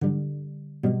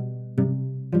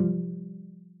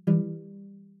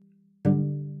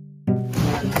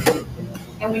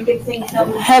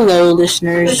Hello,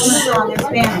 listeners.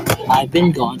 I've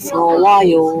been gone for a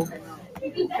while.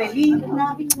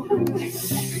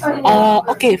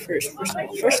 Okay. First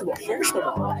of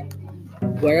all,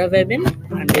 where have I been?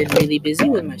 I've been really busy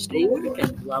with my study work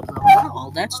and blah blah blah,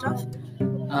 all that stuff.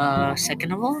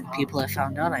 Second of all, people have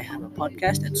found out I have a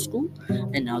podcast at school,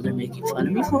 and now they're making fun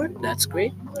of me for it. That's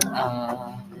great.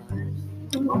 Uh,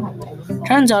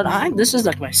 Turns out this is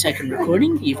like my second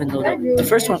recording, even though the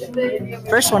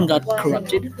first one got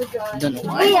corrupted. Don't know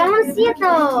why.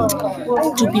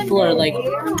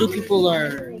 Two people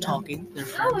are talking. They're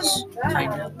friends, kind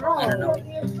of. I don't know.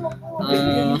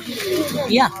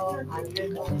 Yeah.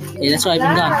 Yeah, that's why I've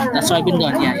been gone. That's why I've been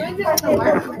gone.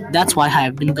 Yeah. That's why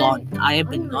I've been gone. I have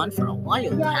been gone for a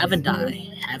while, haven't I?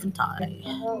 Haven't I?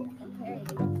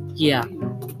 Yeah.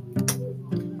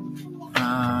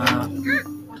 Uh,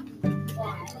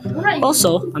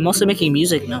 Also, I'm also making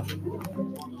music now.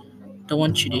 Don't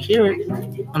want you to hear it.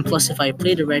 And plus, if I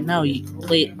played it right now, you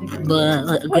play it.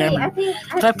 Grammar.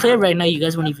 If I play it right now, you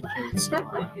guys won't even hear it. So,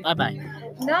 bye bye.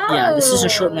 Yeah, this is a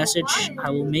short message. I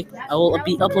will be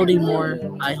uploading more.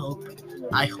 I hope.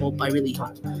 I really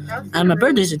hope. And my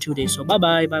birthday's in 2 days. So bye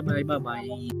bye. Bye bye. Bye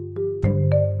bye.